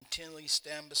continually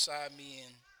stand beside me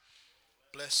and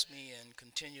bless me and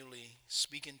continually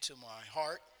speak into my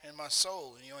heart and my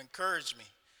soul. And you encourage me.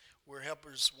 We're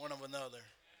helpers one of another,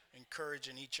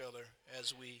 encouraging each other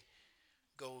as we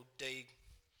go day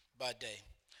by day.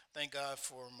 Thank God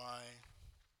for my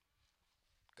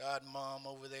God mom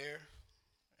over there,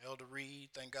 Elder Reed.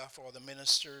 Thank God for all the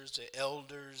ministers, the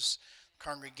elders,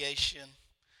 congregation.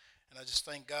 And I just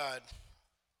thank God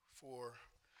for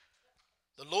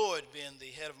the Lord being the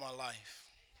head of my life.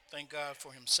 Thank God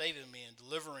for him saving me and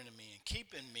delivering me and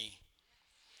keeping me.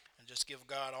 And just give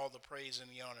God all the praise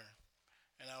and the honor.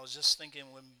 And I was just thinking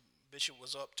when Bishop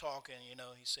was up talking, he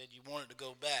said you wanted to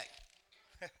go back.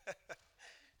 I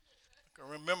can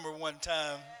remember one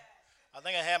time, I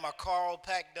think I had my car all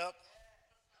packed up.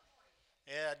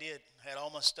 Yeah, I did. Had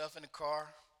all my stuff in the car.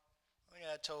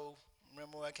 I think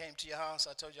remember when I came to your house,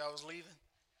 I told you I was leaving?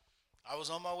 I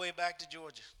was on my way back to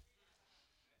Georgia.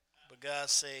 But God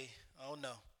say, oh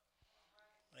no,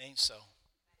 ain't so.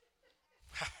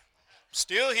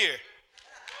 Still here.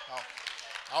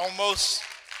 Almost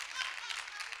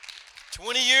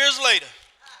 20 years later,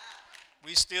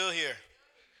 we still here.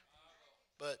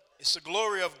 But it's the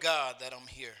glory of God that I'm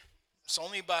here. It's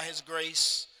only by his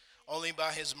grace, only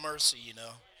by his mercy.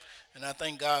 And I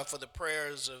thank God for the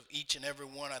prayers of each and every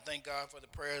one. I thank God for the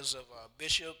prayers of our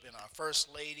bishop and our first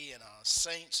lady and our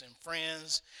saints and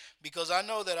friends, because I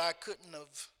know that I couldn't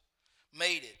have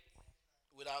made it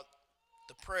without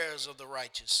the prayers of the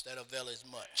righteous that avail as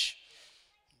much.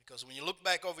 Because when you look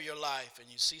back over your life and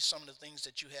you see some of the things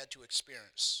that you had to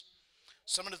experience,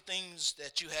 some of the things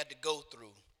that you had to go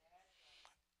through,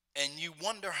 and you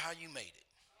wonder how you made it.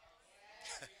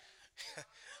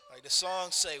 Like the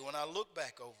song say, when I look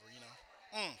back over,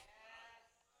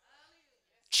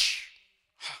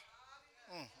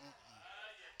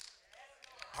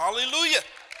 hallelujah.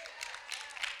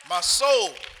 My soul.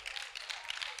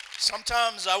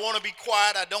 Sometimes I want to be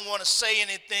quiet. I don't want to say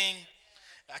anything.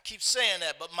 I keep saying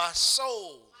that, but my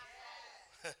soul,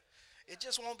 it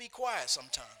just won't be quiet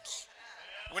sometimes.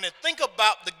 When I think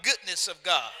about the goodness of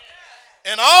God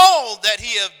and all that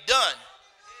he have done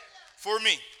for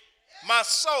me, my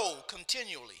soul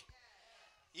continually,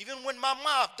 even when my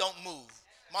mouth don't move,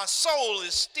 my soul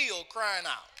is still crying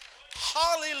out.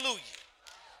 Hallelujah.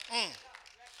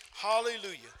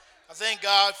 Hallelujah. I thank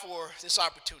God for this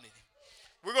opportunity.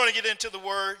 We're going to get into the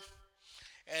word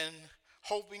and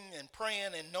hoping and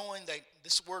praying and knowing that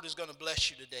this word is going to bless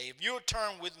you today. If you'll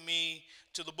turn with me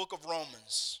to the book of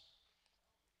Romans,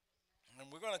 and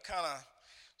we're going to kind of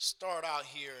start out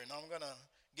here, and I'm going to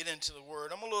get into the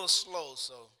word. I'm a little slow,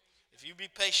 so if you be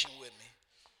patient with me,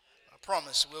 I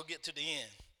promise we'll get to the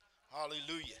end.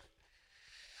 Hallelujah.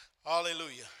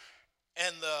 Hallelujah.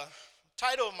 And the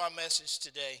title of my message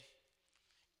today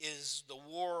is The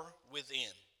War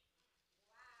Within.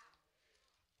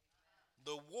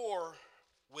 The War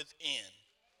Within.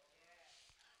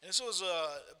 And this was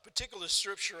a particular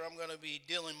scripture I'm going to be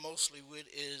dealing mostly with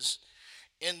is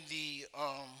in the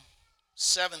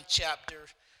 7th chapter.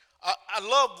 I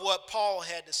love what Paul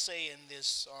had to say in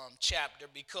this chapter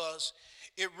because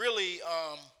it really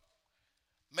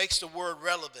makes the word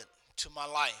relevant to my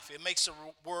life. It makes the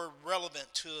word relevant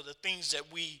to the things that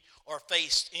we are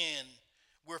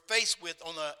we're faced with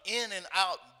on an in and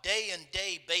out, day and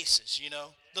day basis,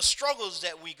 the struggles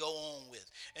that we go on with.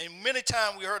 And many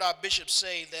times we heard our bishop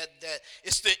say that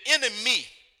it's the enemy,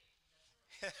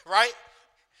 right?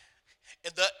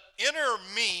 The inner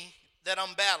me that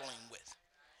I'm battling with.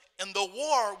 And the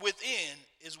war within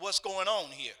is what's going on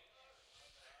here.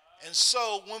 And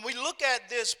so when we look at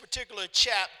this particular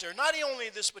chapter, not only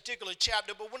this particular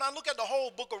chapter, but when I look at the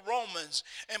whole book of Romans,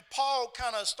 and Paul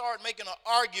kind of started making an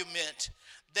argument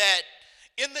that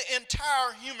in the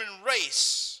entire human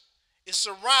race is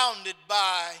surrounded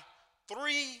by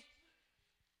three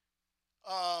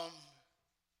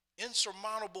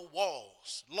insurmountable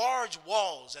walls, large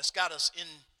walls that's got us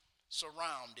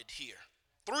surrounded here.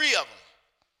 Three of them.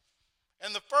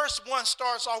 And the first one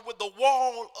starts off with the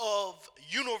wall of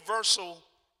universal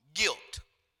guilt.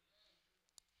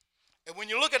 And when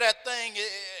you look at that thing,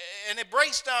 and it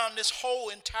breaks down this whole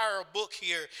entire book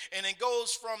here, and it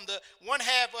goes from the one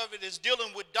half of it is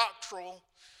dealing with doctrinal,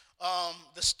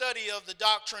 the study of the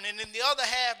doctrine, and then the other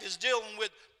half is dealing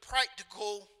with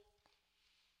practical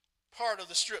part of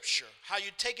the scripture, how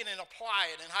you take it and apply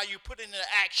it, and how you put it into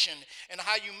action, and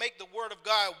how you make the word of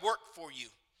God work for you.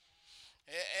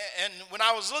 And when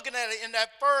I was looking at it in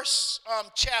that first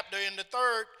chapter, in the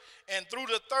third and through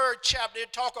the third chapter,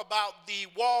 it talk about the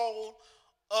wall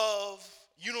of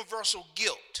universal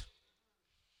guilt.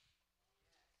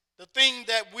 The thing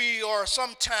that we are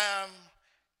sometimes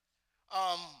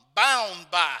bound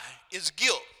by is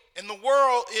guilt. And the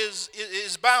world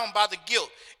is bound by the guilt.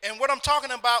 And what I'm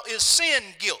talking about is sin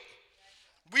guilt.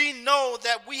 We know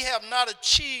that we have not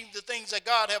achieved the things that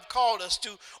God have called us to.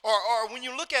 Or when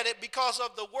you look at it, because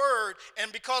of the word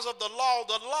and because of the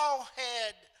law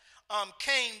had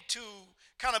came to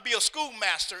kind of be a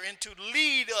schoolmaster and to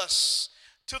lead us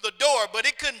to the door, but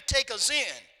it couldn't take us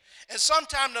in. And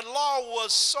sometimes the law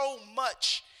was so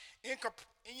much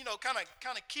kind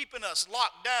of keeping us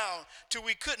locked down till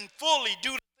we couldn't fully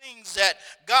do the things that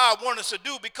God wanted us to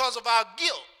do because of our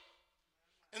guilt.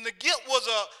 And the guilt was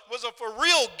a for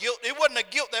real guilt. It wasn't a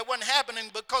guilt that wasn't happening,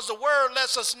 because the word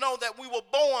lets us know that we were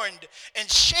born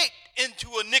and shaped into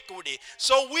iniquity.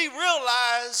 So we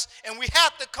realize, and we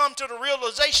have to come to the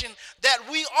realization that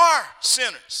we are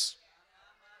sinners,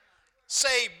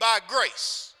 saved by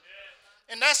grace.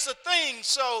 And that's the thing.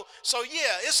 So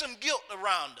yeah, it's some guilt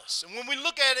around us. And when we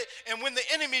look at it, and when the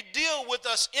enemy deal with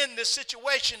us in this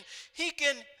situation, he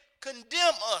can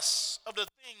condemn us of the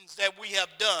things that we have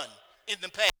done in the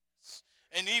past.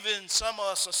 And even some of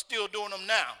us are still doing them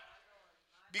now,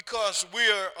 because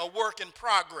we're a work in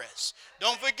progress.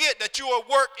 Don't forget that you're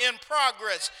a work in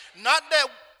progress. Not that,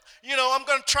 I'm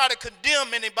going to try to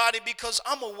condemn anybody, because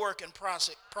I'm a work in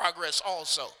progress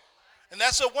also. And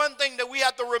that's the one thing that we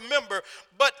have to remember.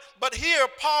 But here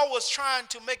Paul was trying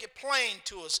to make it plain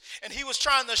to us. And he was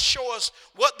trying to show us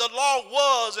what the law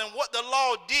was and what the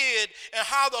law did and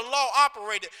how the law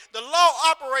operated. The law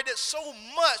operated so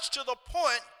much to the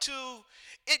point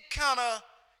it kind of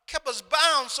kept us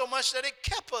bound so much that it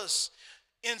kept us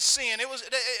in sin. It was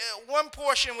one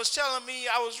portion was telling me,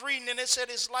 I was reading, and it said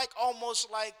it's almost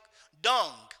like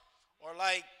dung, or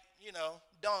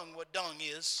dung, what dung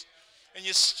is. And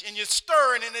you're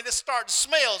stirring, and it starts to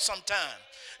smell sometime.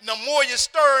 And the more you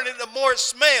stir it, the more it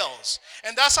smells.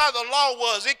 And that's how the law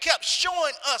was. It kept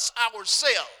showing us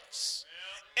ourselves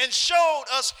and showed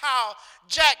us how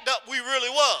jacked up we really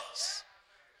was.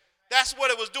 That's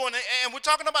what it was doing. And we're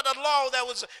talking about the law that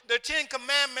was the 10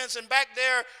 Commandments. And back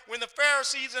there, when the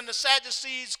Pharisees and the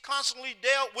Sadducees constantly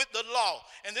dealt with the law.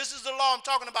 And this is the law I'm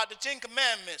talking about, the 10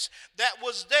 Commandments that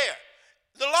was there.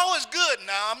 The law is good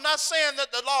now. I'm not saying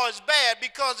that the law is bad,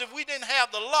 because if we didn't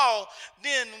have the law,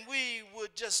 then we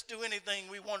would just do anything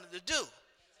we wanted to do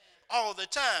all the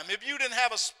time. If you didn't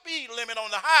have a speed limit on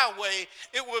the highway,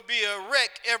 it would be a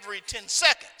wreck every 10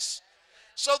 seconds.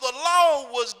 So the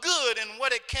law was good in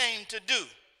what it came to do,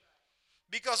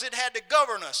 because it had to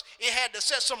govern us. It had to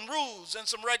set some rules and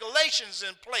some regulations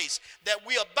in place that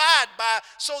we abide by,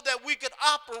 so that we could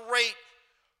operate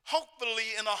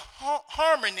hopefully in a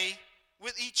harmony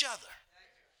with each other.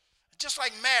 Just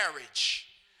like marriage.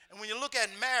 And when you look at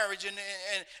marriage,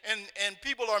 and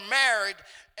people are married,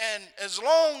 and as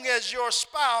long as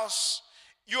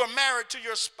you're married to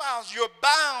your spouse, you're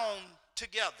bound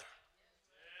together.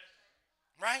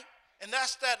 Right? And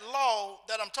that's that law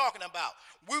that I'm talking about.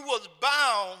 We was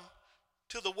bound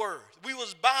to the word. We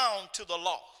was bound to the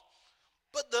law.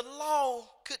 But the law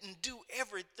couldn't do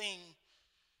everything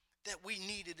that we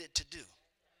needed it to do.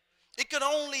 It could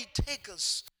only take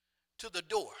us to the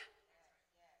door.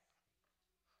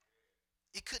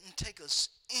 It couldn't take us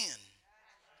in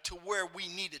to where we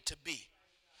needed to be.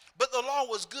 But the law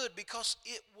was good, because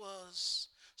it was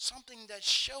something that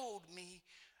showed me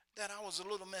that I was a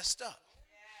little messed up.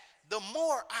 The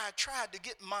more I tried to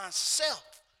get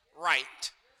myself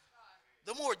right,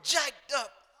 the more jacked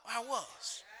up I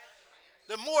was.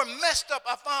 The more messed up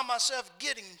I found myself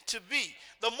getting to be.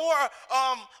 The more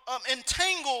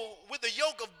entangled with the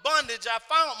yoke of bondage I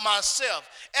found myself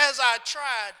as I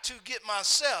tried to get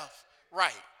myself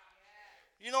right.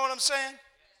 You know what I'm saying?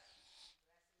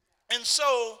 And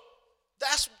so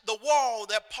that's the wall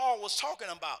that Paul was talking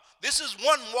about. This is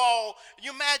one wall.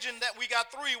 You imagine that we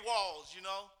got 3 walls,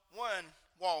 One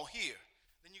wall here.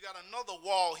 Then you got another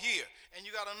wall here. And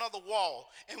you got another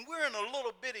wall. And we're in a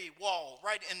little bitty wall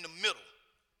right in the middle.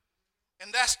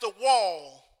 And that's the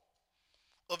wall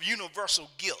of universal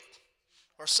guilt.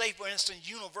 Or say, for instance,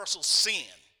 universal sin,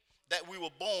 that we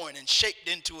were born and shaped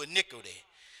into iniquity.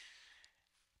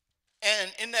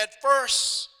 And in that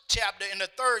first chapter, in the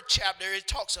 3rd chapter, it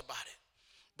talks about it.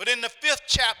 But in the 5th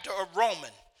chapter of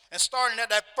Romans, and starting at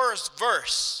that first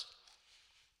verse,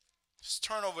 just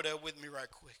turn over there with me right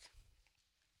quick.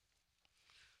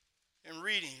 In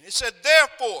reading, it said,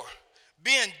 therefore,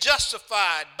 being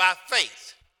justified by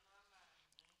faith,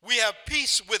 we have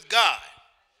peace with God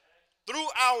through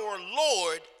our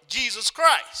Lord Jesus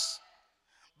Christ,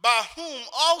 by whom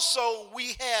also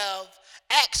we have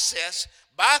access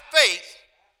by faith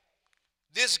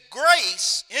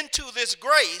into this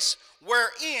grace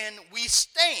wherein we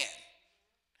stand,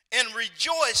 and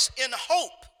rejoice in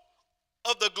hope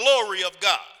of the glory of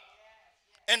God.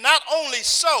 And not only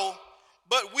so,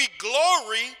 but we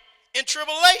glory in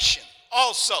tribulation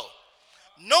also,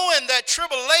 knowing that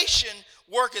tribulation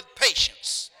worketh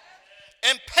patience,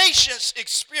 and patience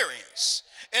experience,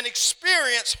 and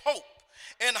experience hope,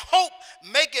 and hope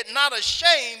make it not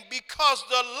ashamed, because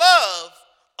the love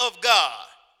of God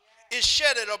is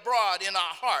shedded abroad in our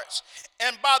hearts,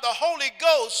 and by the Holy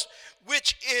Ghost,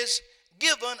 which is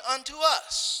given unto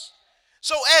us.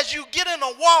 So as you get in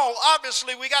a wall,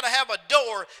 obviously we got to have a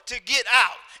door to get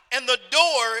out, and the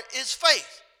door is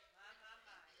faith.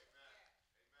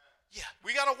 Yeah,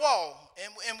 we got a wall,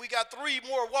 and we got 3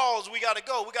 more walls we got to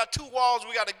go. We got 2 walls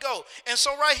we got to go. And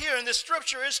so right here in this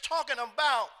scripture, it's talking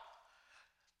about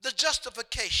the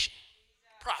justification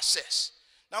process.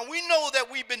 Now we know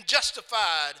that we've been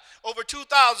justified over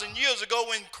 2,000 years ago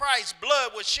when Christ's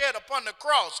blood was shed upon the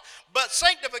cross. But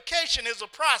sanctification is a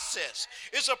process.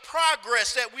 It's a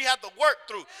progress that we have to work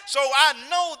through. So I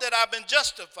know that I've been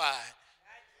justified.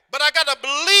 But I got to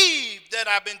believe that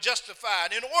I've been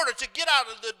justified. In order to get out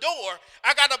of the door,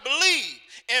 I got to believe.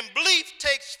 And belief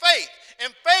takes faith.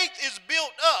 And faith is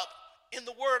built up in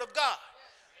the Word of God.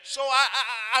 So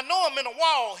I know I'm in a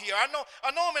wall here. I know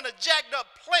I'm in a jacked up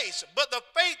place. But the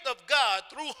faith of God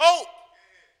through hope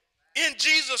in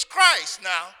Jesus Christ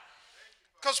now.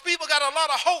 Because people got a lot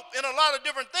of hope in a lot of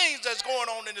different things that's going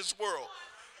on in this world.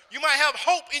 You might have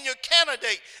hope in your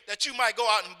candidate that you might go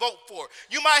out and vote for.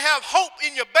 You might have hope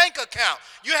in your bank account.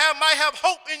 You might have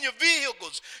hope in your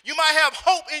vehicles. You might have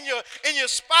hope in your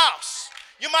spouse.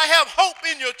 You might have hope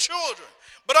in your children.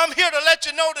 But I'm here to let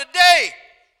you know today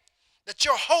that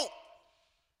your hope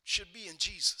should be in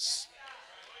Jesus.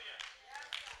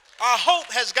 Our hope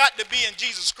has got to be in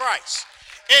Jesus Christ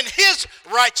and his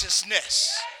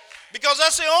righteousness. Because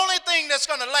that's the only thing that's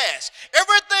going to last.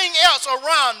 Everything else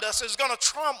around us is going to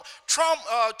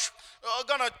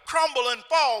crumble and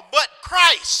fall. But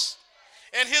Christ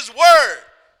and his word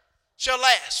shall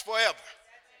last forever.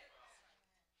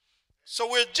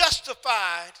 So we're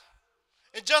justified.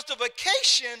 And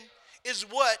justification is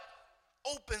what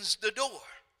opens the door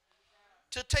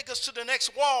to take us to the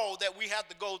next wall that we have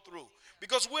to go through.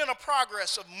 Because we're in a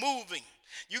progress of moving.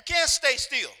 You can't stay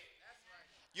still.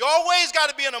 You always got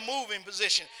to be in a moving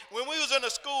position. When we was in the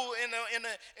school,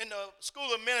 in the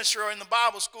school of ministry or in the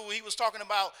Bible school, he was talking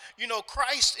about,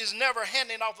 Christ is never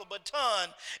handing off a baton.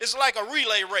 It's like a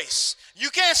relay race. You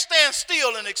can't stand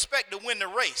still and expect to win the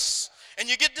race. And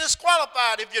you get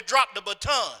disqualified if you drop the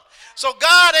baton. So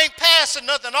God ain't passing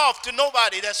nothing off to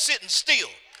nobody that's sitting still.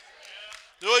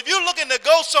 So if you're looking to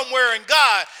go somewhere in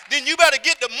God, then you better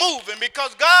get to moving,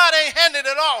 because God ain't handing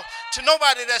it off to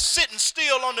nobody that's sitting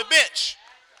still on the bench.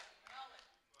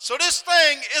 So this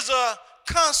thing is a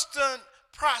constant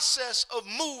process of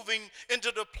moving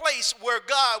into the place where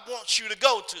God wants you to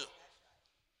go to.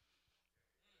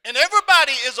 And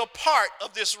everybody is a part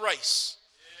of this race.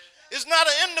 It's not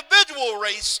an individual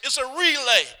race, it's a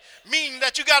relay, meaning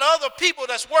that you got other people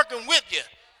that's working with you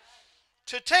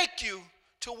to take you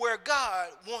to where God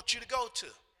wants you to go to.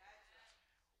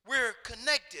 We're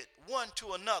connected one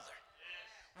to another.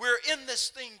 We're in this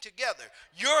thing together.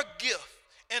 Your gift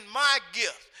and my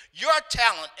gift, your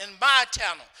talent and my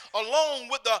talent, along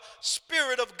with the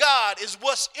Spirit of God, is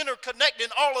what's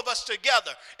interconnecting all of us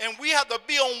together. And we have to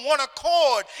be on one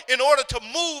accord in order to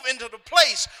move into the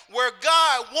place where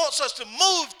God wants us to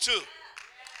move to.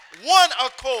 One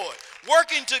accord,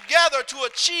 working together to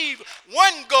achieve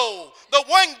one goal. The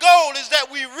one goal is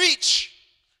that we reach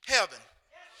heaven,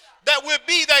 that we'll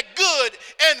be that good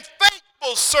and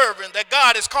faithful servant that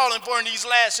God is calling for in these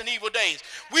last and evil days.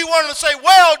 We want to say,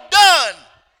 well done,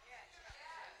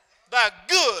 thou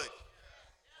good.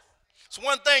 It's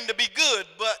one thing to be good,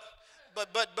 but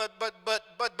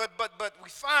we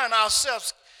find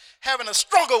ourselves having a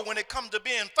struggle when it comes to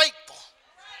being faithful.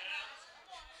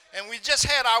 And we just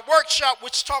had our workshop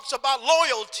which talks about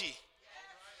loyalty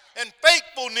and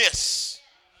faithfulness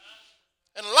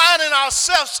and lining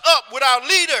ourselves up with our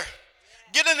leader,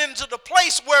 getting into the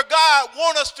place where God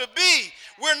wants us to be.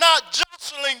 We're not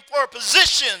jostling for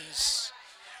positions.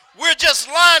 We're just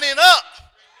lining up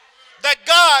that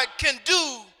God can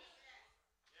do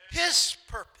his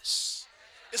purpose.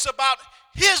 It's about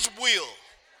his will,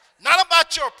 not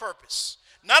about your purpose.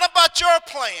 Not about your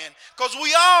plan, because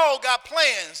we all got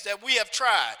plans that we have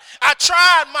tried. I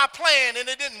tried my plan and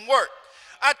it didn't work.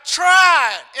 I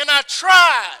tried and I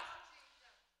tried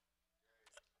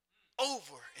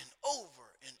over and over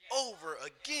and over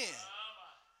again.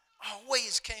 I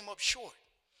always came up short.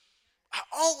 I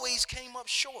always came up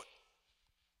short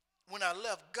when I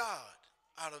left God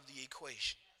out of the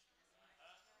equation.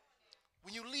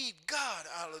 when you leave God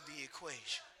out of the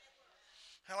equation.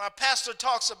 And our pastor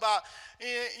talks about,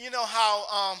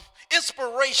 how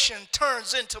inspiration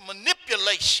turns into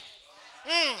manipulation.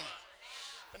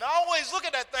 And I always look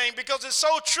at that thing because it's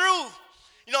so true.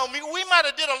 We might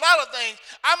have did a lot of things.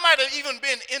 I might have even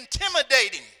been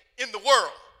intimidating in the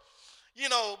world,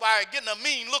 by getting a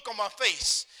mean look on my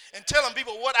face and telling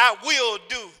people what I will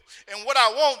do and what I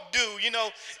won't do, and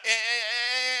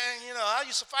I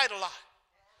used to fight a lot.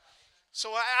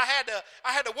 So I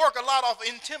had to work a lot off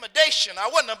intimidation. I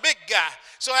wasn't a big guy,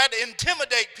 so I had to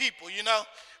intimidate people,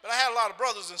 But I had a lot of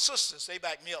brothers and sisters. They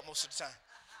backed me up most of the time.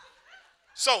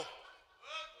 So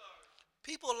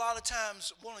people a lot of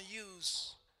times want to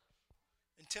use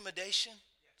intimidation,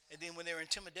 and then when their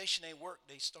intimidation ain't work,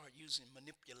 they start using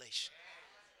manipulation.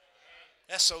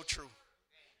 That's so true.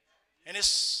 And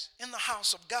it's in the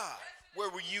house of God where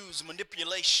we use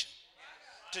manipulation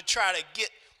to try to get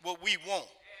what we want.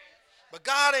 But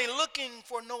God ain't looking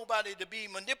for nobody to be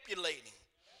manipulating,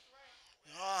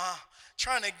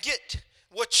 trying to get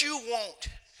what you want.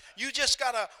 You just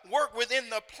got to work within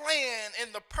the plan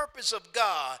and the purpose of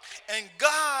God. And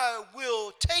God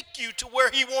will take you to where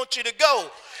he wants you to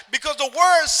go. Because the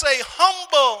words say,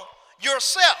 humble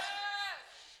yourself.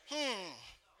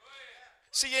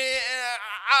 See,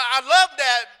 I love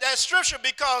that scripture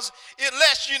because it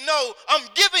lets you know I'm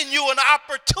giving you an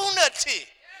opportunity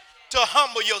to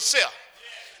humble yourself.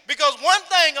 Because one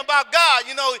thing about God,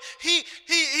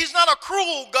 he's not a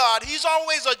cruel God. He's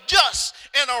always a just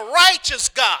and a righteous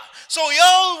God. So he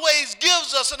always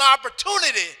gives us an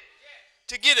opportunity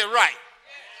to get it right.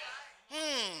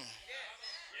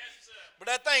 But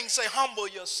that thing say humble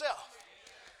yourself.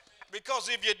 Because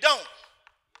if you don't,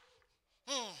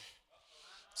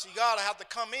 see, God will have to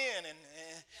come in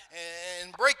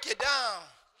and break you down.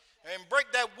 And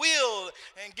break that wheel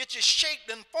and get you shaped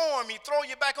and formed. He throw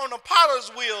you back on the potter's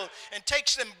wheel and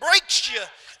takes and breaks you.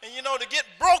 And to get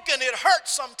broken, it hurts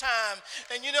sometimes.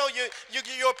 And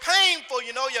you're painful.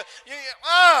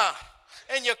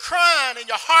 And you're crying and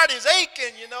your heart is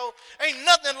aching. Ain't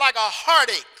nothing like a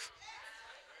heartache.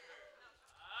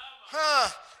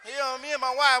 Me and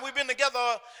my wife, we've been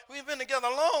together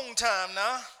a long time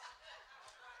now.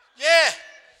 Yeah,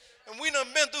 and we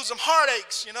done been through some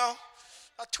heartaches.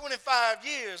 About 25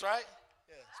 years, right?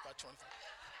 Yeah, it's about 25.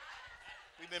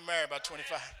 We've been married about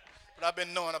 25, but I've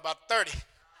been knowing about 30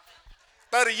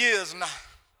 years now.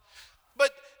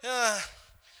 But I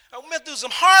went through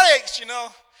some heartaches,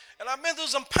 and I've been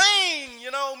through some pain, me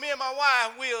and my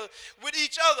wife, with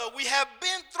each other. We have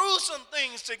been through some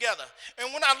things together.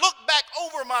 And when I look back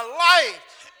over my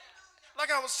life, like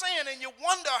I was saying, and you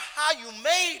wonder how you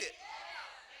made it.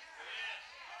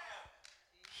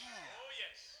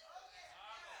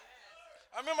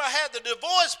 I remember I had the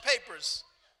divorce papers.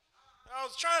 I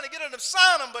was trying to get her to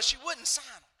sign them, but she wouldn't sign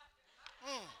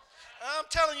them. I'm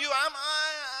telling you,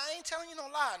 I ain't telling you no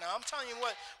lie now. I'm telling you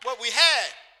what we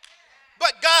had.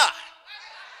 But God.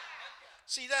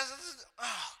 See,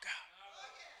 oh God.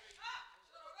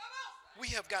 We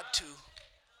have got to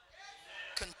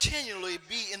continually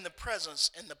be in the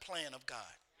presence and the plan of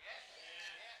God.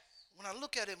 When I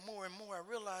look at it more and more, I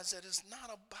realize that it's not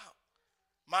about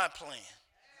my plan.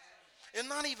 It's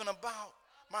not even about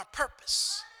my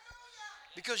purpose,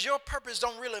 because your purpose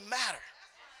don't really matter,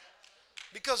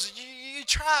 because you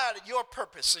tried your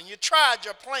purpose and you tried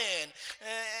your plan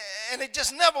and it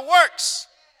just never works.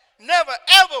 Never,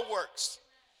 ever works.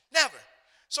 Never.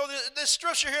 So this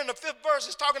scripture here in the 5th verse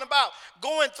is talking about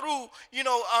going through,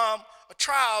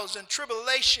 trials and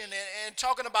tribulation and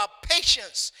talking about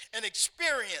patience and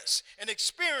experience and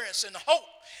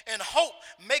hope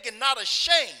making not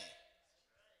ashamed.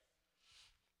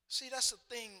 See, that's the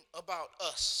thing about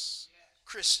us,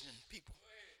 Christian people.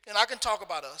 And I can talk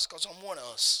about us because I'm one of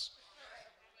us.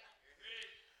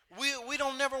 We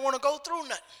don't never want to go through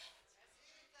nothing.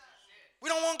 We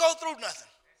don't want to go through nothing.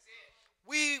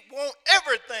 We want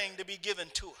everything to be given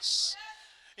to us.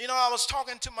 I was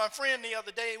talking to my friend the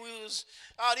other day. We was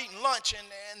out eating lunch,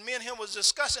 and me and him was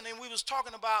discussing, and we was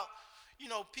talking about,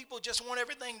 people just want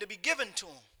everything to be given to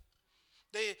them.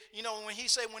 They, when he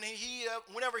said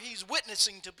whenever he's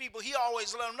witnessing to people, he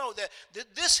always let them know that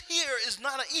this here is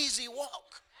not an easy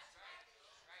walk.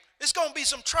 It's going to be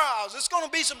some trials. It's going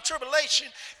to be some tribulation.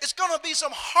 It's going to be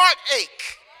some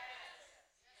heartache.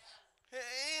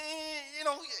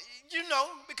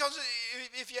 Because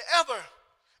if you ever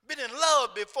been in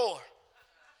love before,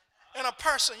 and a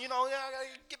person,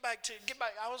 get back.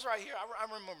 I was right here. I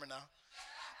remember now.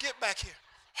 Get back here.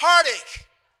 Heartache.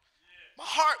 My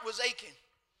heart was aching.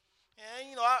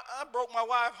 And, I broke my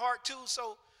wife's heart too.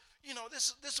 So,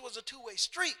 this was a two-way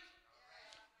street.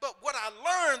 but what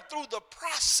I learned through the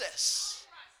process.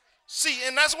 See,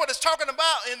 and that's what it's talking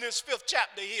about in this 5th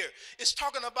chapter here. It's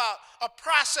talking about a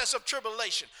process of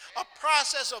tribulation, a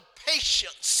process of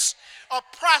patience, a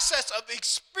process of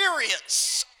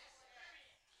experience.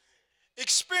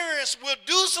 Experience will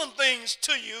do some things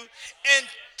to you and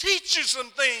teach you some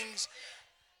things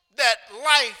that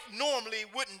life normally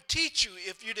wouldn't teach you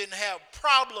if you didn't have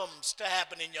problems to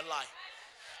happen in your life.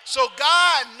 So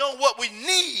God knows what we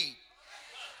need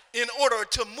in order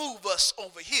to move us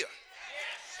over here.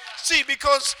 See,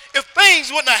 because if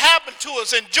things wouldn't have happened to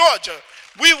us in Georgia,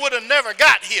 we would have never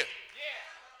got here.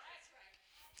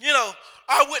 You know,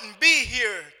 I wouldn't be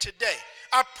here today.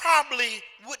 I probably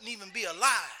wouldn't even be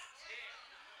alive.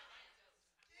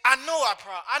 I know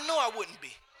I wouldn't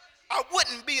be. I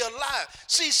wouldn't be alive.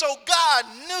 See, so God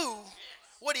knew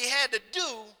what he had to do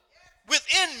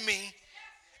within me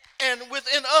and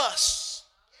within us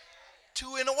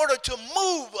in order to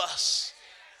move us.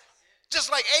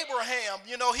 Just like Abraham,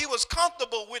 you know, he was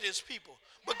comfortable with his people.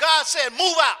 But God said,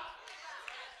 move out.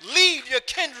 Leave your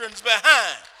kindreds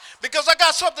behind. Because I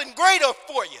got something greater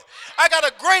for you. I got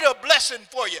a greater blessing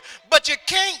for you. But you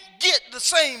can't get the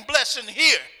same blessing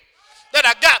here that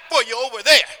I got for you over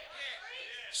there.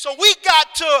 So we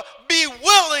got to be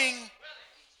willing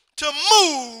to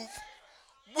move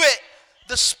with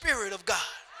the Spirit of God.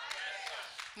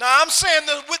 Now I'm saying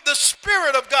that with the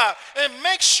Spirit of God, and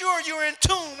make sure you're in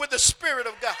tune with the Spirit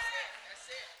of God.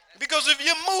 Because if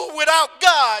you move without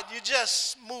God, you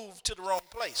just move to the wrong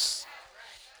place,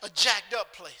 a jacked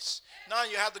up place. Now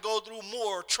you have to go through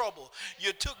more trouble.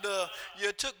 You took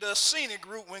the scenic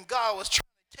route when God was trying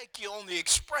to take you on the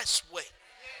expressway.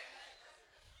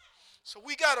 So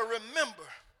we got to remember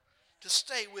to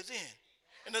stay within.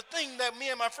 And the thing that me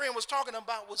and my friend was talking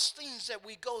about was things that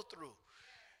we go through.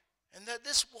 And that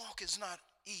this walk is not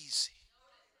easy.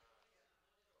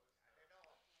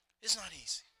 It's not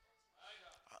easy.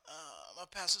 My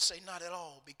pastor say not at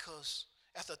all, because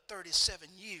after 37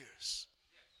 years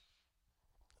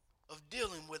of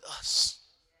dealing with us,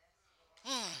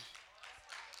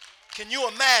 can you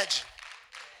imagine?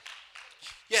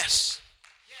 Yes,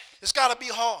 it's got to be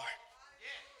hard.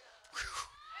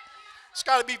 It's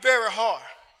got to be very hard.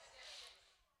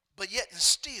 But yet and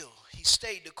still, he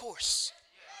stayed the course.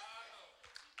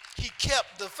 He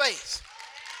kept the faith.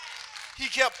 He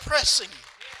kept pressing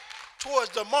towards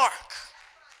the mark.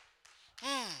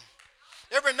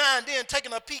 Every now and then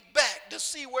taking a peek back to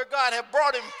see where God had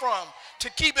brought him from, to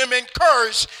keep him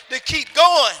encouraged to keep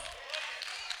going.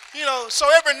 You know, so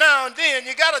every now and then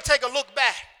you got to take a look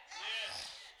back.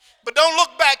 But don't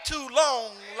look back too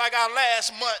long like our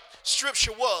last month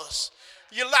scripture was.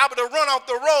 You're liable to run off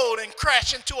the road and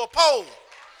crash into a pole.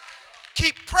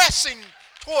 Keep pressing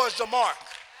towards the mark.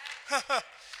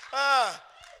 Yeah.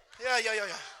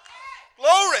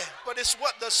 Glory. But it's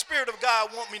what the Spirit of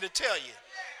God wants me to tell you.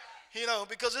 You know,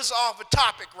 because it's off a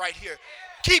topic right here.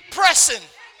 Keep pressing.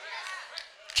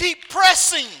 Keep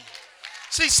pressing.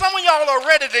 See, some of y'all are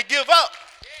ready to give up.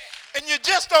 And you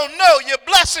just don't know your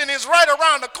blessing is right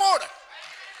around the corner.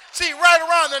 See, right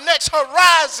around the next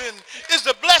horizon is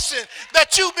the blessing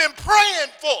that you've been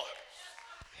praying for.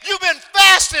 You've been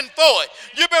fasting for it.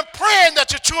 You've been praying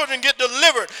that your children get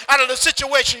delivered out of the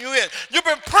situation you're in. You've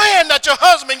been praying that your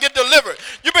husband get delivered.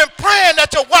 You've been praying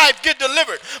that your wife get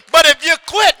delivered. But if you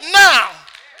quit now,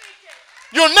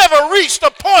 you'll never reach the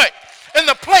point in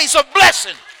the place of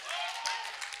blessing.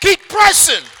 Keep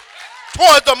pressing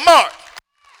toward the mark.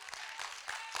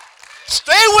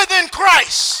 Stay within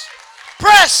Christ.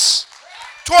 Press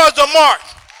towards the mark.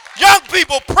 Young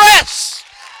people, press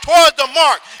toward the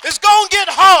mark. It's going to get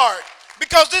hard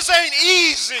because this ain't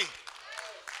easy.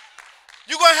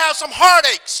 You're going to have some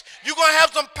heartaches. You're going to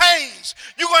have some pains.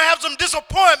 You're going to have some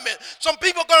disappointment. Some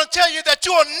people are going to tell you that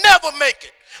you'll never make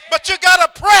it. But you got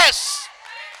to press.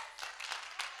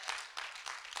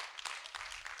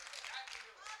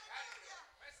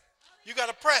 You got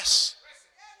to press.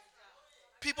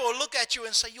 People will look at you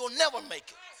and say, you'll never make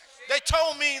it. They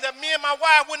told me that me and my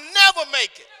wife would never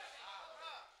make it.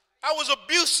 I was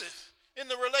abusive in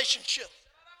the relationship.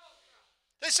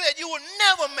 They said, you will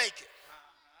never make it.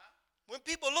 When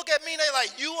people look at me, they're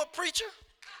like, you a preacher?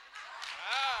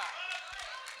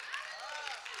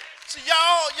 See,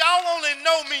 y'all only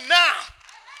know me now.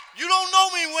 You don't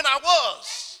know me when I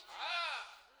was.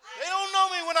 They don't know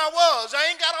me when I was. I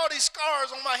ain't got all these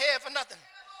scars on my head for nothing.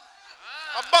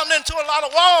 I bumped into a lot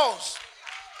of walls.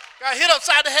 Got hit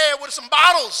upside the head with some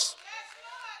bottles.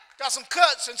 Got some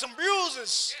cuts and some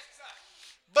bruises.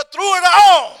 But through it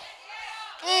all,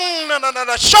 but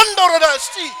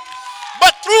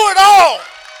through it all,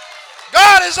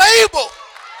 God is able.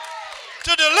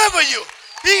 to deliver you.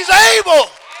 He's able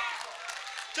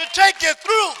to take you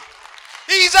through.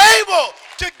 He's able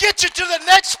to get you to the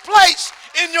next place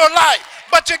in your life.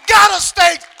 But you got to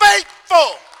stay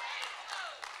faithful.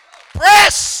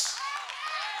 Press.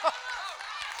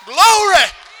 Glory.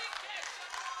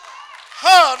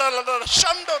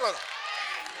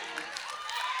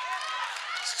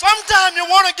 Sometimes you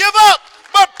want to give up,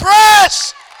 but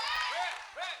press.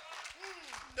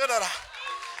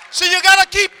 See, you got to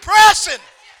keep pressing.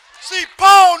 See,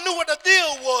 Paul knew what the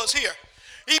deal was here.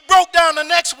 He broke down the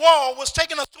next wall, was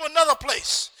taking us to another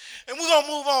place. And we're going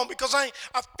to move on because I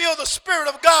feel the Spirit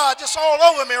of God just all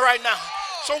over me right now.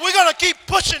 So we're going to keep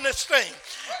pushing this thing.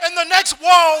 And the next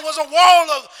wall was a wall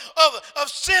of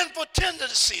sinful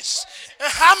tendencies.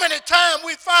 And how many times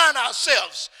we find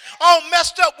ourselves all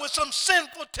messed up with some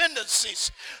sinful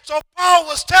tendencies. So Paul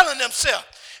was telling himself,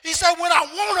 he said, when I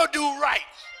want to do right,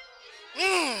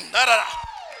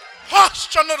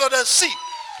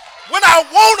 when I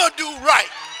want to do right,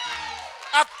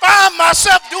 I find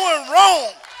myself doing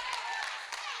wrong.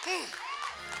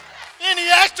 And he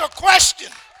asked a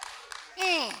question.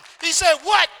 He said,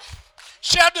 what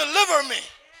shall deliver me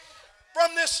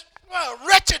from this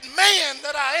wretched man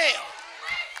that I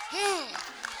am?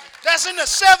 That's in the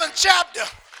 7th chapter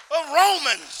of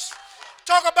Romans.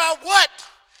 Talk about what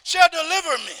shall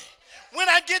deliver me when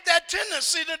I get that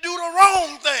tendency to do the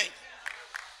wrong thing.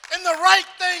 And the right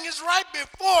thing is right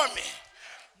before me.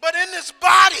 But in this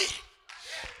body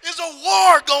is a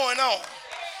war going on.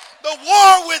 The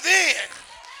war within.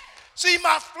 See,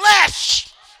 my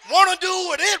flesh want to do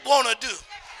what it want to do.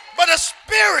 But the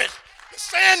spirit is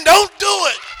saying don't do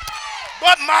it.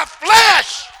 But my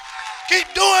flesh keep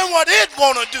doing what it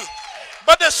want to do.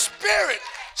 But the spirit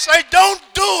say don't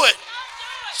do it.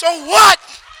 So what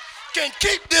can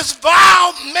keep this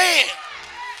vile man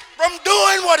from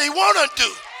doing what he want to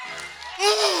do?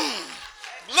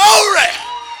 Glory.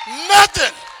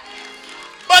 Nothing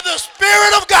but the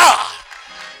Spirit of God.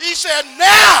 He said,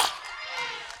 now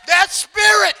that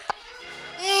spirit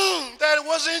that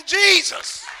was in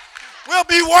Jesus will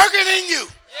be working in you.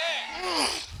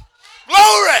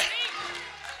 Glory.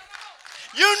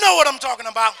 You know what I'm talking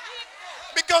about.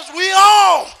 Because we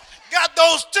all got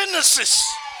those tendencies.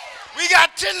 We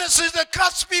got tendencies to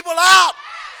cuss people out.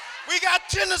 We got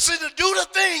tendencies to do the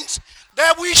things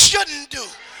that we shouldn't do.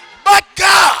 But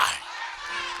God,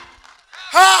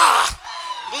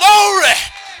 glory,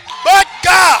 but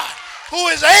God, who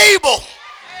is able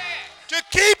to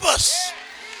keep us.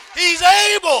 He's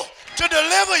able to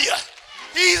deliver you.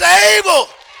 He's able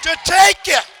to take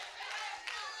you.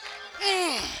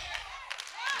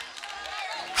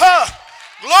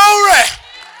 Glory.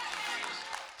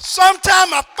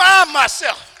 Sometimes I find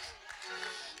myself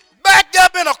backed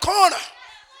up in a corner.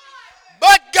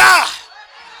 But God.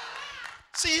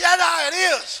 See, that's how it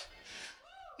is.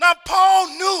 Now, Paul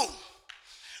knew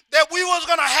that we was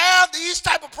going to have these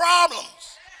type of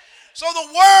problems. So the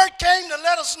word came to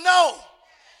let us know,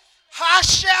 how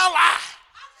shall I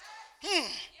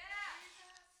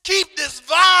keep this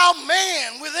vile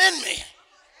man within me?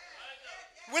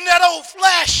 When that old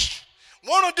flesh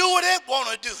want to do what it want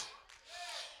to do.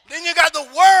 Then you got the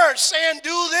word saying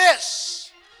do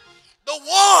this. The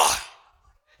war.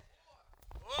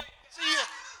 See,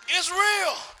 it's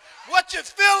real. What you're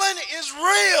feeling is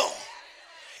real.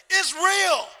 It's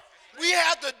real. We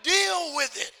have to deal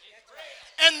with it.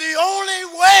 And the only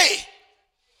way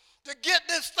to get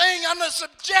this thing under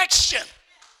subjection,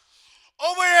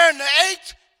 over here in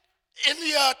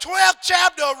the 12th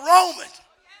chapter of Romans,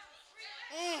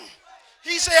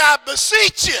 he said, I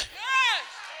beseech you,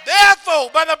 therefore,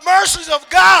 by the mercies of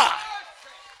God.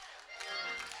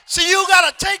 See, you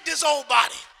got to take this old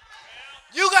body.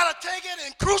 You got to take it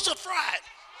and crucify it.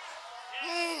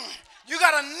 You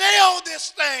got to nail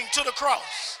this thing to the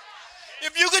cross.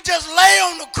 If you could just lay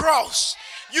on the cross,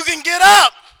 you can get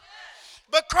up.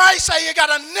 But Christ said you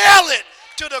got to nail it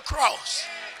to the cross.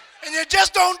 And you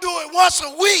just don't do it once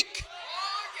a week.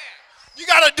 You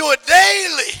got to do it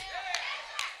daily.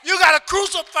 You got to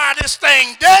crucify this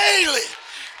thing daily.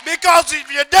 Because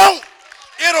if you don't,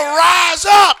 it'll rise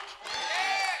up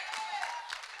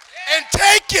and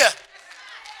take you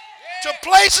to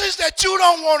places that you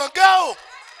don't want to go.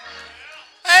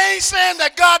 I ain't saying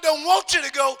that God don't want you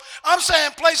to go. I'm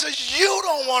saying places you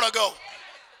don't want to go.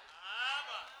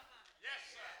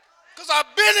 Because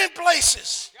I've been in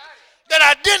places that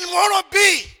I didn't want to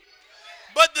be.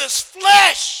 But this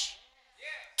flesh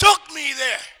took me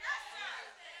there.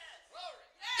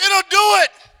 It'll do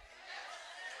it.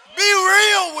 Be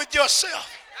real with yourself.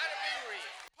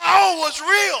 Paul was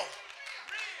real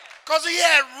because he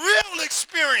had real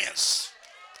experience.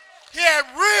 He had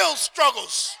real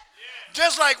struggles,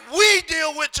 just like we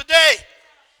deal with today.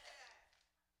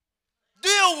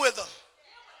 Deal with them.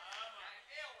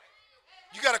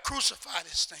 You got to crucify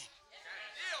this thing.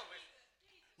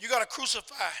 You got to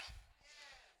crucify it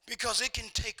because it can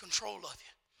take control of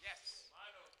you.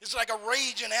 It's like a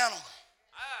raging animal.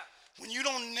 When you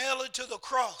don't nail it to the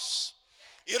cross,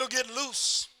 it'll get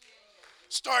loose.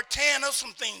 Start tearing up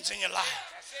some things in your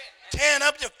life. Tearing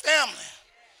up your family.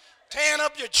 Tearing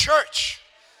up your church.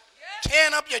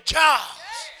 Tearing up your jobs.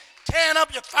 Tearing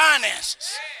up your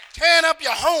finances. Tearing up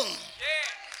your home.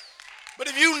 But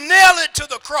if you nail it to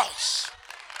the cross,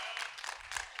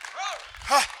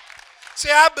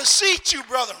 say, I beseech you,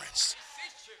 brethren,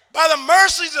 by the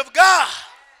mercies of God,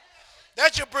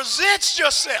 that you present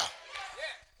yourself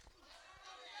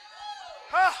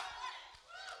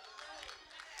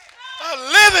a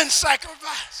living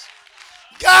sacrifice.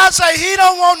 God say he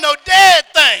don't want no dead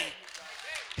thing.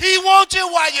 He wants you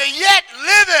while you're yet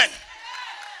living.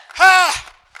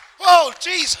 Oh,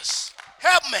 Jesus,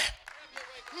 help me.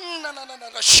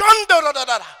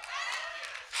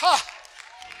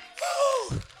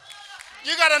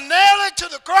 You got to nail it to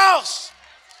the cross.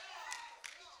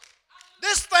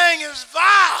 This thing is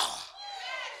vile.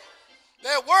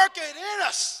 They're working in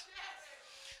us.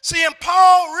 See, and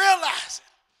Paul realized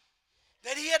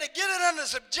that he had to get it under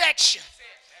subjection.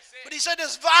 But he said,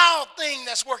 this vile thing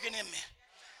that's working in me,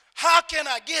 how can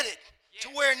I get it to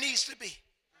where it needs to be?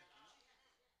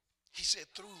 He said,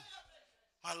 through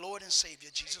my Lord and Savior,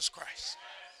 Jesus Christ.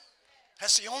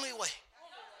 That's the only way.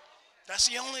 That's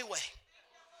the only way.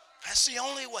 That's the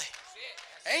only way.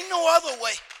 Ain't no other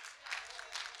way.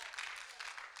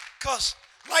 Because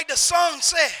like the song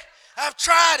said, I've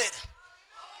tried it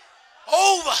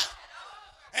over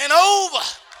and over.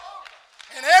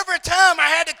 And every time I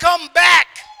had to come back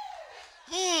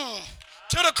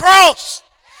to the cross.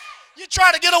 You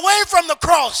try to get away from the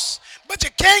cross, but you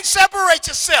can't separate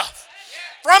yourself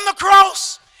from the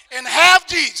cross and have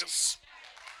Jesus.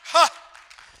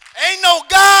 Ain't no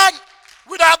God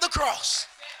without the cross.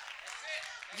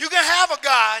 You can have a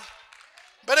God,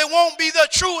 but it won't be the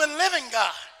true and living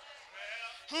God.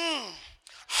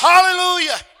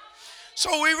 Hallelujah.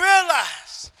 So we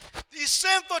realize these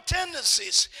sinful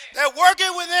tendencies that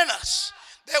working within us,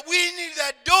 that we need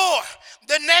that door,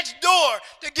 the next door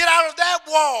to get out of that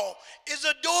wall is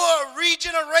a door of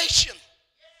regeneration.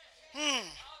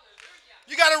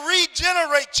 You got to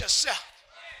regenerate yourself.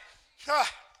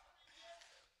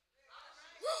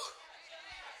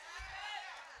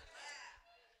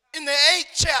 In the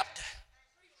 8th chapter,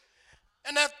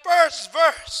 in that first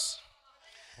verse,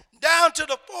 down to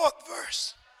the 4th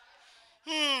verse,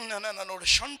 he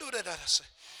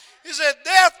said,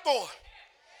 therefore,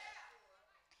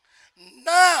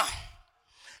 now,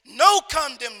 no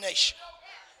condemnation.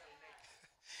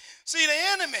 See, the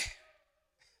enemy,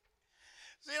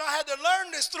 I had to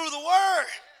learn this through the word,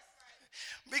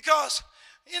 because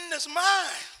in this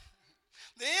mind,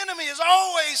 the enemy is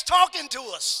always talking to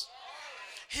us.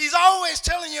 He's always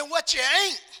telling you what you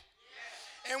ain't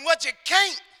and what you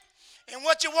can't and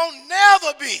what you won't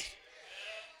never be.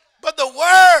 But the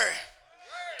word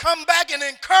come back and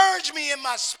encourage me in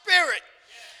my spirit,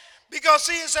 because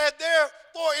he said,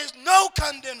 therefore is no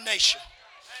condemnation.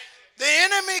 The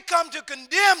enemy come to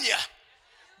condemn you,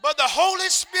 but the Holy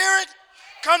Spirit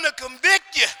come to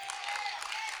convict you.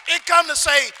 It come to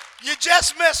say, you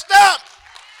just messed up.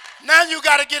 Now you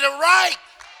got to get it right.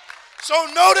 So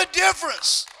know the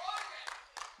difference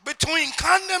between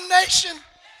condemnation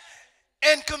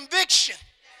and conviction.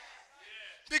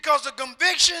 Because the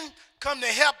conviction come to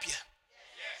help you.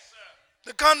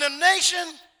 The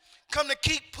condemnation come to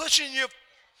keep pushing you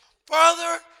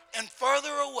further and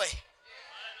further away.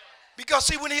 Because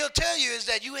see, what he'll tell you is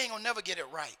that you ain't gonna never get it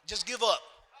right. Just give up.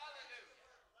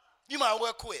 You might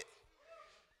well quit.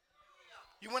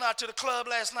 You went out to the club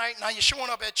last night, now you're showing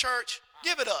up at church.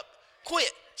 Give it up.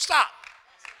 Quit. Stop.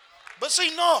 But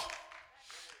see, no.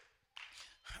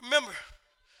 Remember,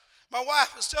 my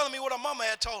wife was telling me what her mama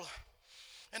had told her.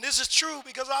 And this is true,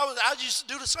 because I used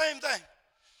to do the same thing.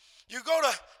 You go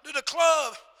to the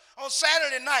club on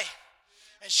Saturday night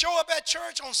and show up at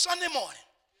church on Sunday morning.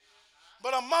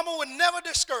 But her mama would never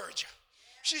discourage you.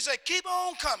 She said, keep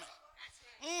on coming.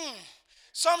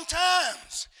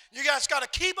 Sometimes you guys got to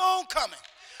keep on coming.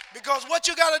 Because what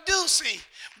you got to do, see,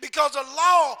 because the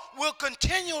law will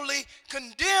continually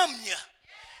condemn you.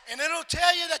 And it'll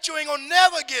tell you that you ain't going to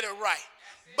never get it right.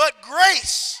 But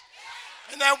grace,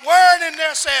 and that word in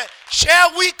there said,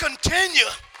 shall we continue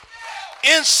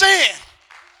in sin,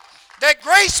 that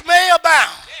grace may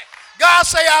abound? God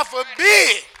say, I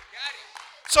forbid.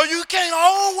 So you can't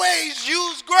always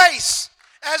use grace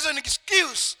as an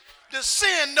excuse to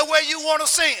sin the way you want to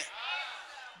sin.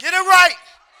 Get it right.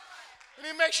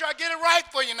 Let me make sure I get it right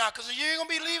for you now, because you ain't going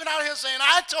to be leaving out here saying,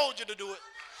 I told you to do it.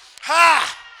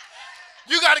 Ha!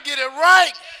 You got to get it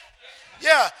right.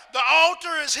 Yeah, the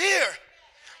altar is here,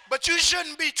 but you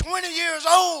shouldn't be 20 years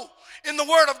old in the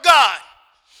Word of God,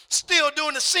 still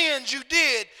doing the sins you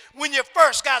did when you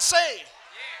first got saved.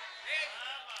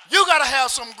 You got to have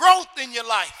some growth in your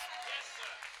life.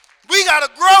 We got to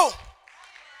grow.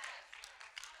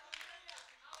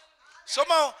 So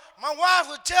my wife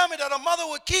would tell me that her mother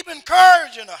would keep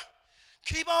encouraging her.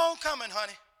 Keep on coming,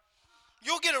 honey.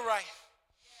 You'll get it right.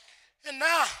 And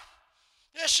now,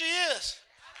 yes, she is.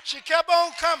 She kept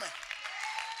on coming.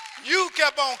 You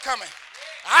kept on coming.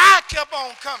 I kept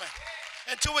on coming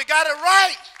until we got it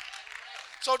right.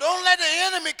 So don't let the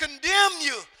enemy condemn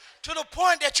you to the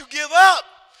point that you give up.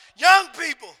 Young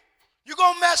people, you're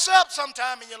going to mess up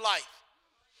sometime in your life.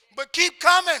 But keep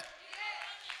coming.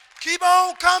 Keep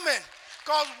on coming,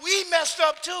 because we messed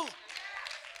up too.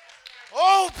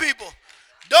 Old people,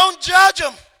 don't judge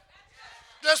them.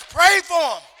 Just pray for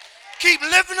them. Keep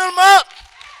lifting them up.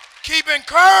 Keep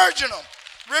encouraging them.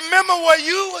 Remember where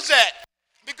you was at,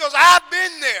 because I've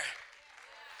been there.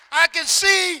 I can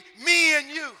see me and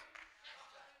you.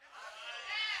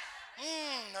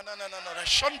 No.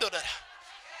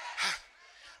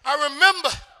 I remember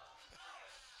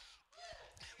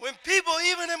when people,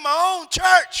 even in my own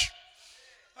church,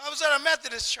 I was at a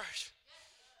Methodist church,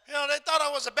 they thought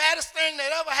I was the baddest thing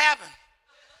that ever happened.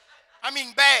 I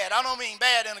mean bad. I don't mean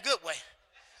bad in a good way.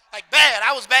 Like bad.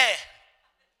 I was bad.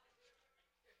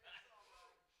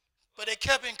 But they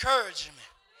kept encouraging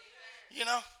me,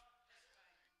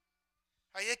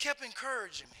 They kept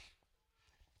encouraging me.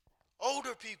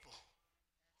 Older people.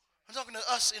 I'm talking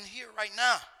to us in here right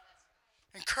now.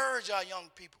 Encourage our young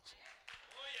people.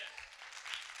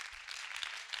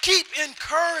 Keep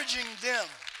encouraging them.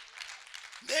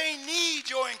 They need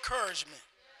your encouragement.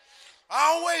 I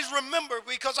always remember,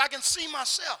 because I can see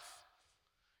myself,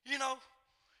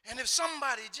 and if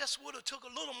somebody just would have took a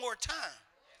little more time,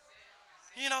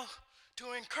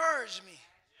 to encourage me,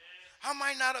 I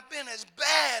might not have been as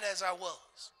bad as I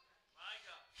was.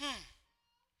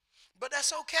 But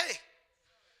that's okay,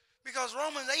 because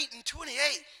Romans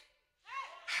 8:28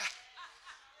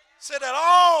 said that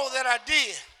all that I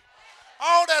did,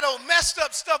 all that old messed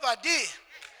up stuff I did,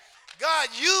 God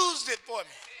used it for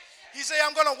me. He said,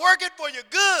 I'm going to work it for your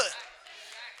good.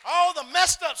 All the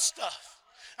messed up stuff.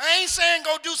 I ain't saying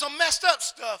go do some messed up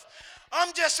stuff.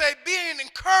 I'm just saying being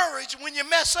encouraged when you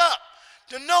mess up,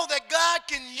 to know that God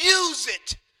can use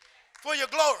it for your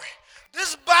glory.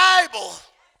 This Bible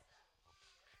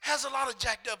has a lot of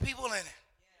jacked up people in it.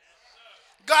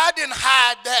 God didn't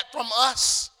hide that from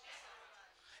us.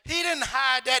 He didn't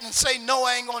hide that and say, no,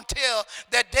 I ain't going to tell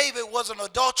that David was an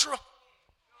adulterer.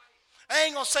 I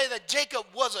ain't going to say that Jacob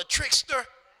was a trickster,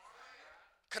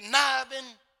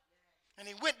 conniving, and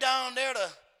he went down there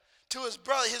to his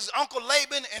brother, his uncle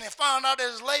Laban, and he found out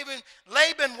that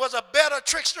Laban was a better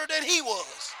trickster than he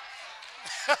was.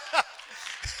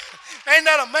 Ain't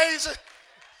that amazing?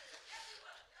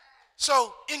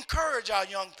 So encourage our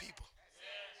young people.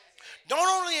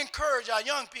 Don't only encourage our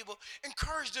young people,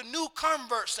 encourage the new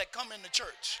converts that come into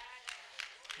church.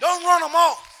 Don't run them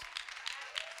off.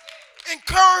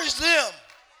 Encourage them.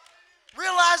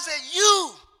 Realize that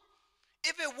you,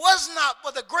 if it was not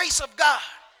for the grace of God,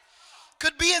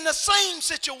 could be in the same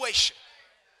situation.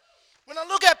 When I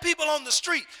look at people on the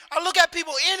street, I look at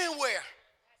people anywhere,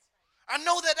 I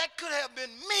know that could have been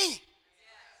me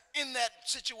in that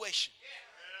situation.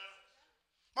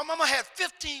 My mama had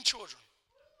 15 children.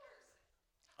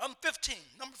 I'm 15,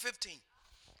 number 15.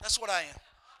 That's what I am.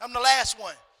 I'm the last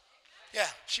one. Yeah,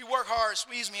 she worked hard,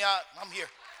 squeezed me out. I'm here.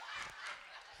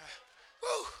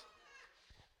 Woo.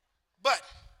 But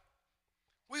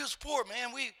we was poor,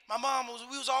 man. We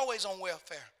was always on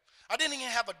welfare. I didn't even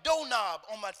have a doorknob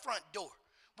on my front door.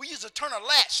 We used to turn a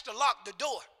latch to lock the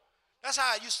door. That's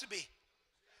how it used to be.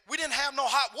 We didn't have no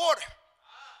hot water.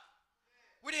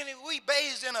 We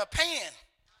bathed in a pan.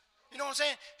 You know what I'm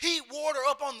saying? Heat water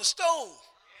up on the stove.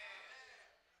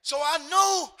 So I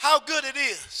know how good it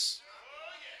is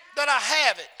that I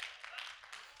have it.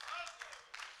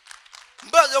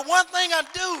 But the one thing I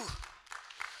do,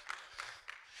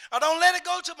 I don't let it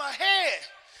go to my head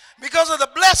because of the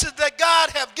blessings that God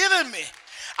have given me.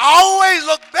 I always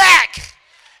look back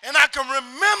and I can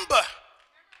remember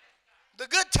the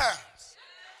good times.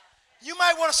 You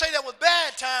might want to say that was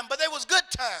bad time, but they was good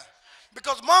time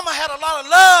because mama had a lot of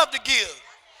love to give.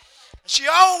 She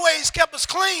always kept us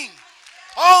clean.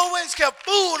 Always kept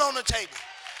food on the table.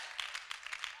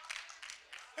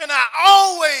 And I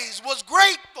always was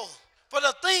grateful for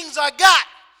the things I got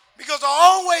because I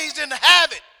always didn't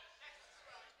have it.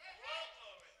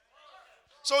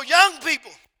 So young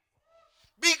people,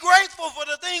 be grateful for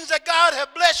the things that God has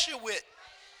blessed you with,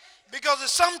 because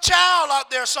there's some child out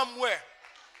there somewhere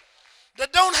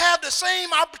that don't have the same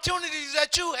opportunities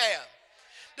that you have.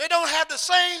 They don't have the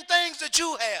same things that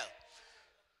you have.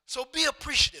 So be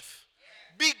appreciative.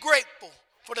 Be grateful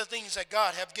for the things that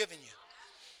God have given you.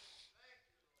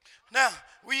 Now,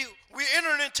 we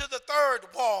entered into the third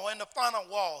wall and the final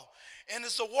wall, and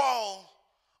it's the wall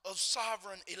of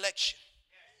sovereign election.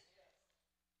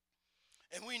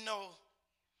 And we know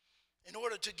in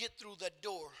order to get through that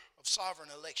door of sovereign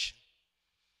election,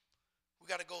 we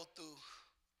got to go through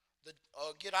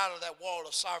get out of that wall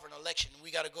of sovereign election. We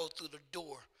got to go through the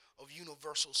door of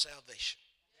universal salvation.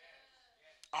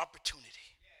 Opportunity.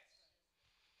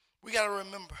 We got to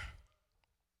remember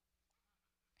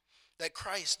that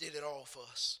Christ did it all for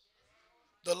us.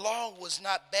 The law was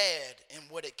not bad in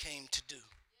what it came to do.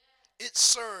 It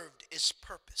served its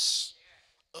purpose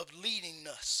of leading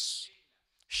us,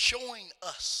 showing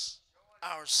us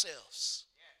ourselves,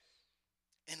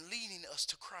 and leading us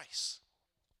to Christ.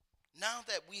 Now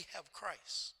that we have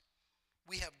Christ,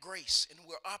 we have grace, and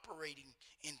we're operating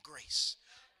in grace.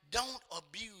 Don't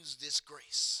abuse this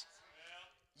grace.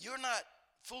 You're not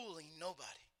fooling nobody.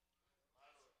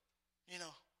 You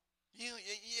know,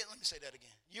 let me say that again.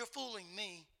 You're fooling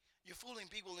me. You're fooling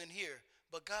people in here,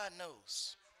 but God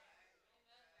knows.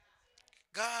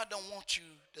 God don't want you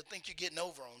to think you're getting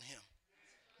over on him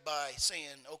by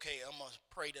saying, okay, I'm going to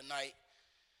pray tonight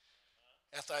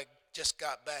after I just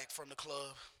got back from the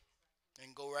club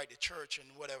and go right to church and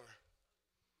whatever.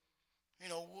 You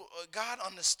know, God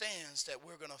understands that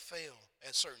we're going to fail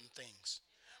at certain things.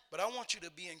 But I want you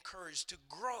to be encouraged to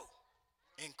grow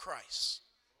in Christ.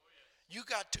 You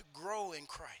got to grow in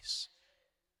Christ.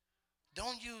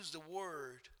 Don't use the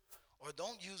word or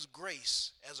don't use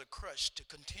grace as a crutch to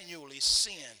continually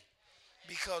sin,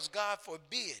 because God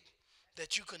forbid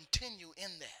that you continue in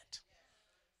that.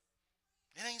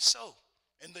 It ain't so.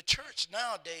 And the church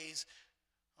nowadays,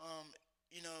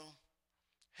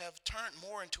 have turned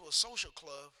more into a social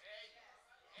club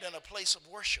than a place of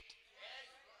worship.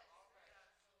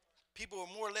 People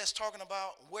are more or less talking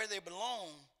about where they belong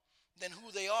than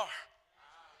who they are.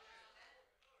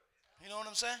 You know what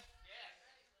I'm saying?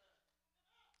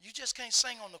 You just can't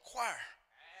sing on the choir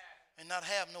and not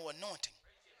have no anointing.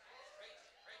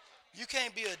 You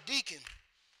can't be a deacon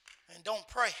and don't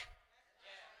pray,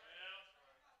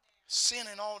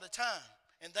 sinning all the time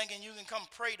and thinking you can come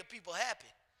pray to people happy.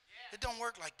 It don't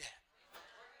work like that.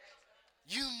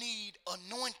 You need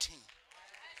anointing.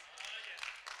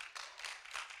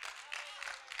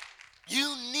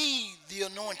 You need the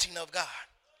anointing of God.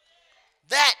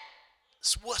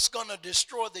 That's what's going to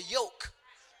destroy the yoke.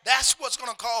 That's what's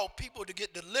going to cause people to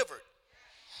get delivered.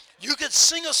 You could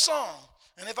sing a song,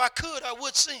 and if I could, I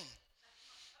would sing.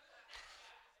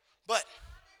 But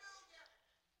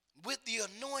with the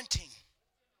anointing,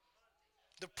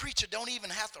 the preacher don't even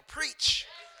have to preach,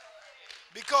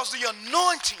 because the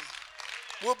anointing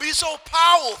will be so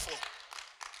powerful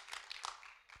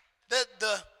that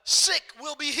the sick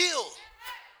will be healed.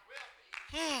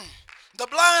 The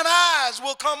blind eyes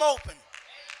will come open.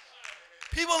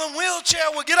 People in wheelchair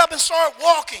will get up and start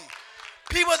walking.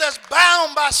 People that's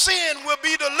bound by sin will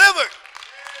be delivered.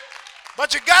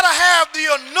 But you got to have the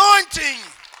anointing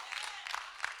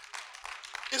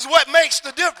is what makes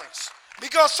the difference.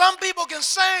 Because some people can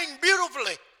sing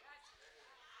beautifully.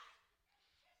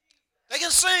 They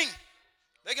can sing.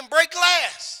 They can break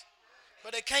glass.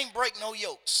 But they can't break no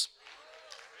yokes.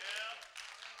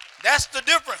 That's the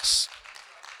difference.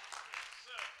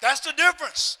 That's the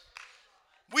difference.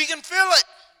 We can feel it.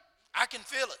 I can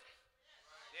feel it.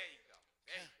 There you go.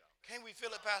 There you go. Can we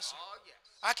feel it, Pastor? Oh, yes.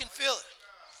 I can feel it.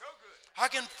 So good. I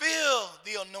can feel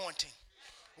the anointing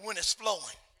when it's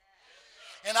flowing.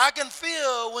 And I can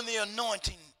feel when the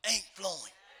anointing ain't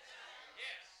flowing.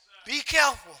 Yes. Be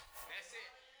careful That's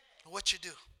it. what you do.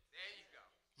 There you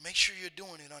go. Make sure you're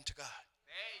doing it unto God.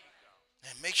 There you go.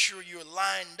 And make sure you're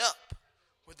lined up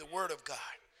with the word of God,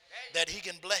 that he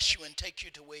can bless you and take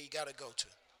you to where you got to go to.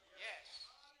 Yes.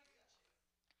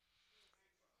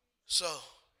 So,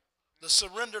 the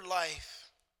surrender life,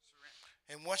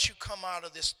 and once you come out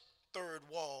of this third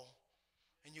wall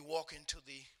and you walk into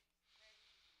the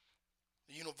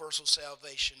universal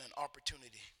salvation and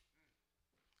opportunity,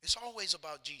 it's always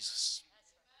about Jesus.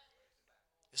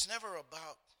 It's never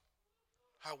about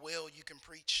how well you can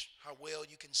preach, how well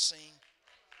you can sing.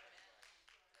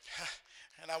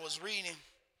 And I was reading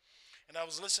and I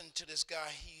was listening to this guy.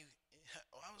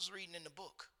 I was reading in the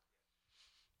book,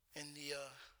 in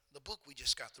the book we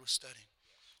just got through studying,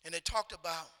 and it talked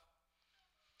about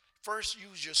first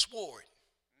use your sword,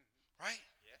 right?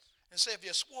 Yes. And say if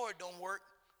your sword don't work,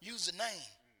 use the name,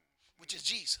 which is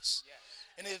Jesus. Yes.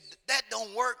 And if that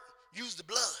don't work, use the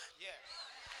blood. Yes.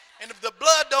 And if the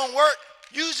blood don't work,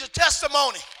 use your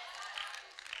testimony.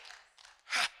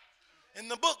 In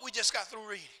the book we just got through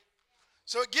reading.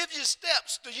 So it gives you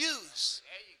steps to use.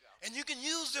 There you go. And you can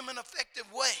use them in an effective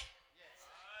way.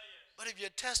 But if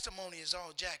your testimony is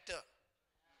all jacked up,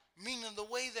 meaning the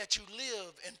way that you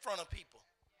live in front of people,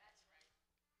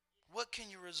 what can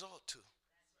you result to?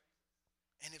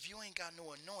 And if you ain't got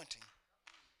no anointing,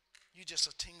 you just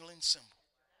a tingling cymbal.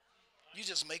 You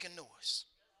just make a noise.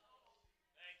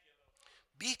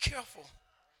 Be careful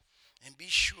and be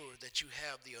sure that you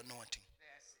have the anointing.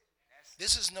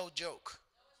 This is no joke.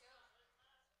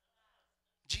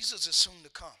 Jesus is soon to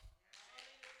come.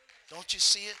 Don't you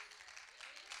see it?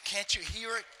 Can't you hear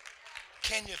it?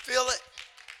 Can you feel it?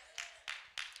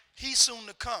 He's soon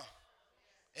to come.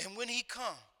 And when he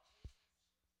come,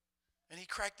 and he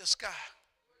crack the sky,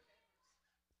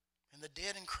 and the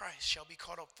dead in Christ shall be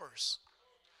caught up first,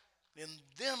 then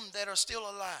them that are still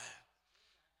alive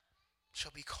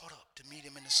shall be caught up to meet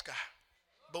him in the sky.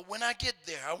 But when I get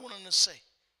there, I want him to say,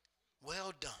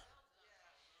 well done,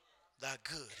 thy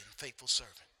good and faithful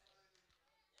servant.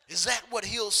 Is that what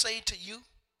he'll say to you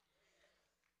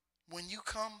when you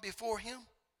come before him?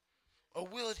 Or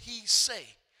will he say,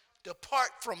 depart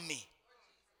from me,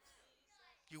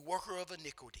 you worker of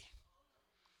iniquity?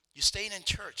 You stayed in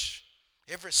church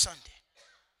every Sunday.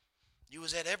 You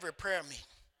was at every prayer meeting,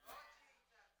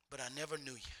 but I never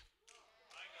knew you.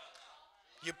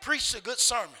 You preached a good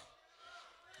sermon,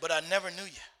 but I never knew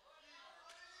you.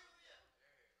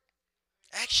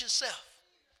 Ask yourself,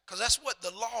 because that's what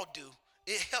the law do.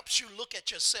 It helps you look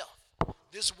at yourself.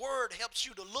 This word helps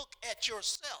you to look at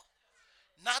yourself.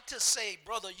 Not to say,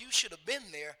 brother, you should have been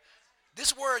there.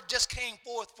 This word just came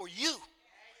forth for you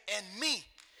and me.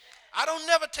 I don't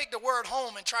never take the word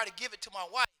home and try to give it to my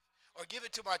wife or give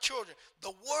it to my children. The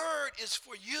word is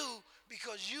for you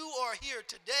because you are here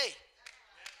today.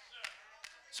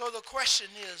 So the question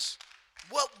is,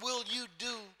 what will you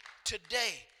do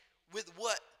today with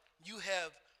what you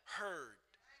have heard?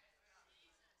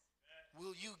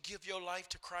 Will you give your life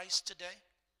to Christ today?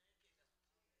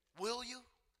 Will you?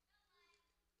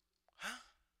 Huh?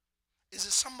 Is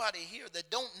there somebody here that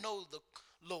don't know the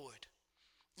Lord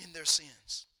in their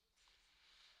sins?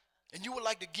 And you would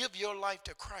like to give your life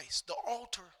to Christ? The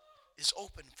altar is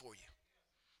open for you.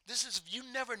 This is if you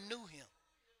never knew him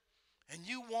and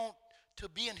you want to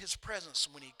be in his presence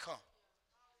when he comes.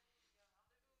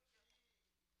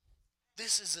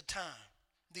 This is the time,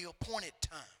 the appointed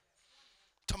time.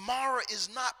 Tomorrow is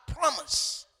not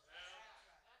promised.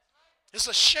 It's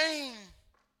a shame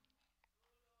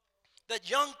that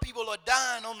young people are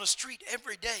dying on the street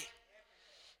every day.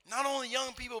 Not only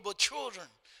young people, but children,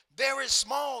 very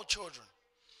small children,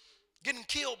 getting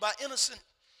killed by innocent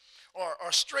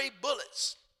or stray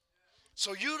bullets.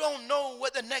 So you don't know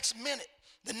what the next minute,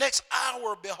 the next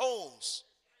hour beholds.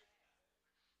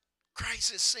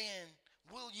 Christ is saying,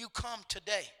 will you come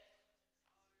today?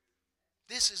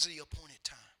 This is the appointed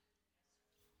time.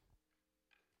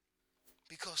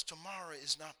 Because tomorrow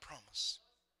is not promised.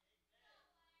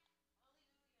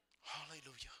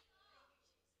 Hallelujah.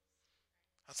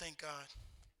 I thank God.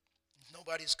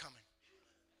 Nobody's coming.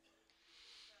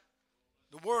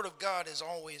 The word of God is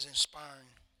always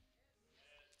inspiring.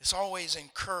 It's always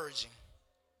encouraging.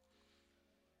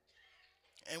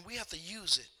 And we have to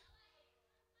use it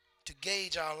to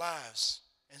gauge our lives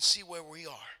and see where we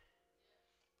are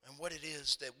and what it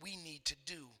is that we need to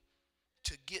do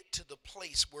to get to the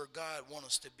place where God wants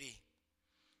us to be.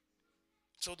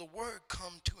 So the word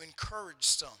come to encourage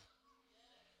some.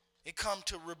 It come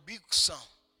to rebuke some.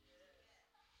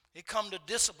 It come to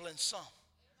discipline some.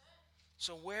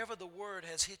 So wherever the word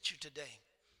has hit you today,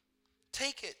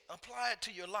 take it, apply it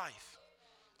to your life.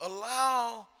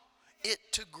 Allow it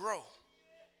to grow.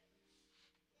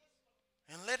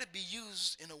 And let it be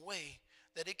used in a way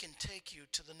that it can take you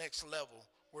to the next level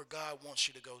where God wants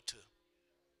you to go to.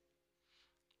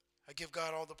 I give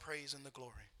God all the praise and the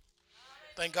glory.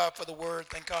 Thank God for the word.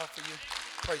 Thank God for you.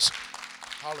 Praise him.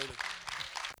 Hallelujah.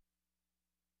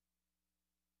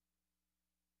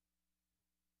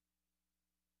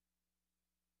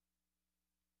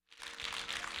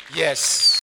 Yes.